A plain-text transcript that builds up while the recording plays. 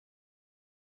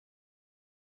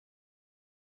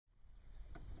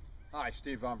Hi,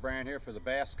 Steve Von Brand here for the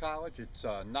Bass College. It's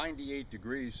 98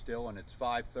 degrees still and it's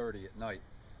 5:30 at night.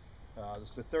 This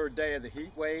is the third day of the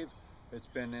heat wave. It's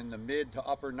been in the mid to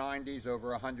upper 90s,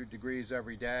 over 100 degrees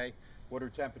every day. Water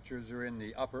temperatures are in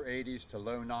the upper 80s to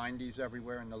low 90s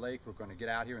everywhere in the lake. We're going to get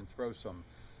out here and throw some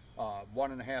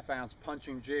 1.5 ounce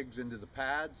punching jigs into the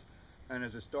pads. And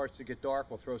as it starts to get dark,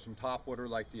 we'll throw some topwater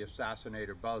like the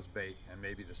Assassinator buzz bait and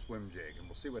maybe the swim jig. And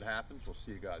we'll see what happens. We'll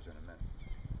see you guys in a minute.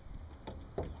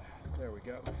 There we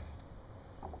go.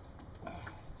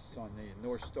 It's on the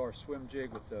North Star swim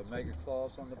jig with the mega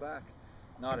claws on the back.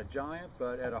 Not a giant,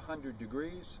 but at 100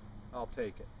 degrees, I'll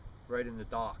take it. Right in the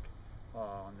dock,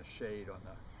 on the shade on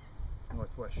the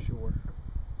northwest shore.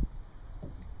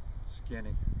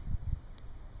 Skinny.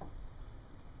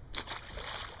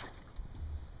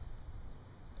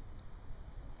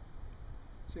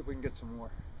 See if we can get some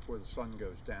more before the sun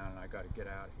goes down and I got to get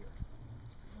out of here.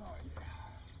 Oh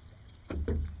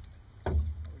yeah. There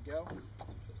we go.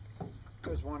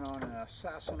 There's one on an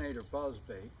Assassinator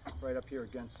buzzbait right up here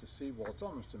against the seawall. It's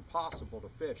almost impossible to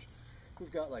fish.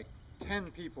 We've got like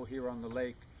 10 people here on the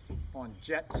lake on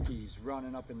jet skis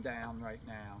running up and down right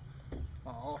now.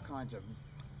 All kinds of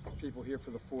people here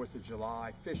for the 4th of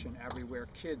July, fishing everywhere,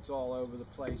 kids all over the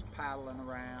place, paddling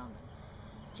around,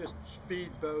 just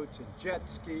speedboats and jet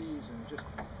skis and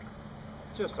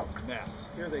just a mess.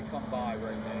 Here they come by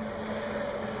right now.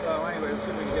 So anyway, let's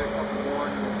see if we can get a couple more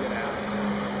and then we'll get out of here.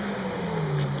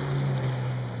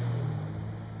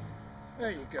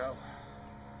 There you go.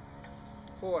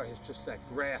 Boy, it's just that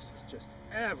grass is just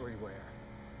everywhere.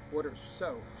 Water's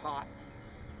so hot.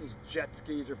 These jet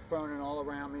skis are burning all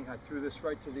around me. I threw this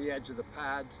right to the edge of the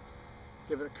pads.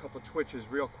 Give it a couple twitches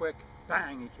real quick.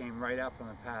 Bang, he came right out from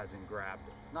the pads and grabbed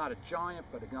it. Not a giant,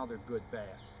 but another good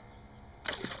bass.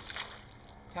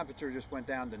 Temperature just went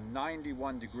down to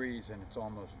 91 degrees and it's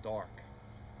almost dark.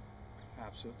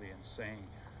 Absolutely insane.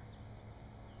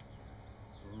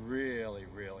 Really,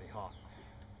 really hot.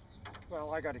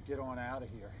 Well, I got to get on out of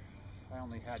here. I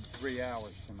only had 3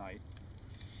 hours tonight.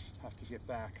 Have to get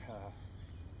back,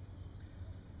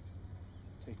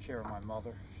 take care of my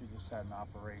mother. She just had an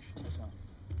operation,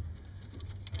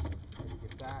 so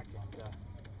get back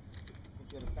and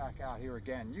get it back out here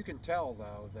again. You can tell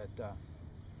though that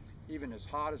even as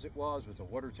hot as it was with the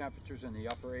water temperatures in the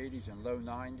upper 80s and low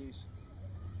 90s,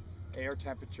 air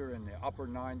temperature in the upper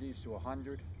 90s to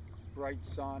 100, bright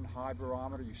sun, high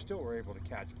barometer, you still were able to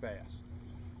catch bass.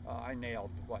 I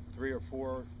nailed, what, 3 or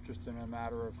 4 just in a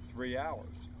matter of 3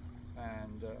 hours.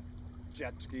 And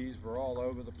jet skis were all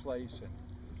over the place and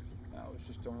it was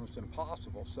just almost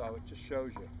impossible. So it just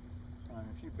shows you,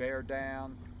 if you bear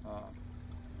down,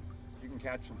 you can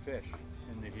catch some fish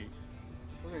in the heat.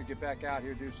 We're going to get back out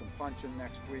here, do some punching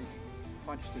next week.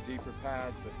 Punch the deeper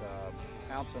pads with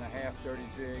 1.5 ounce dirty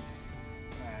jig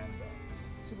and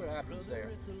see what happens there.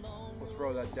 We'll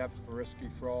throw that depth Boriski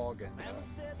frog and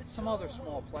some other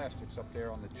small plastics up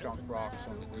there on the chunk rocks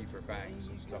on the deeper banks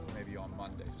and stuff, maybe on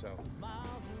Monday. So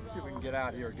see if we can get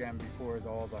out here again before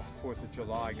all the 4th of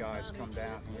July guys come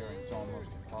down here and it's almost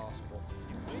impossible.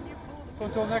 So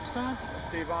until next time,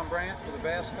 Steve Von Brand for the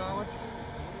Bass College.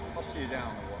 I'll see you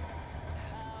down the water.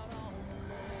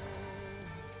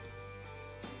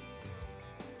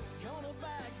 Gonna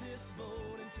back this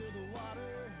boat into the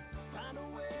water, find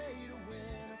a way to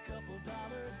win a couple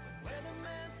dollars.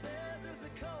 Weatherman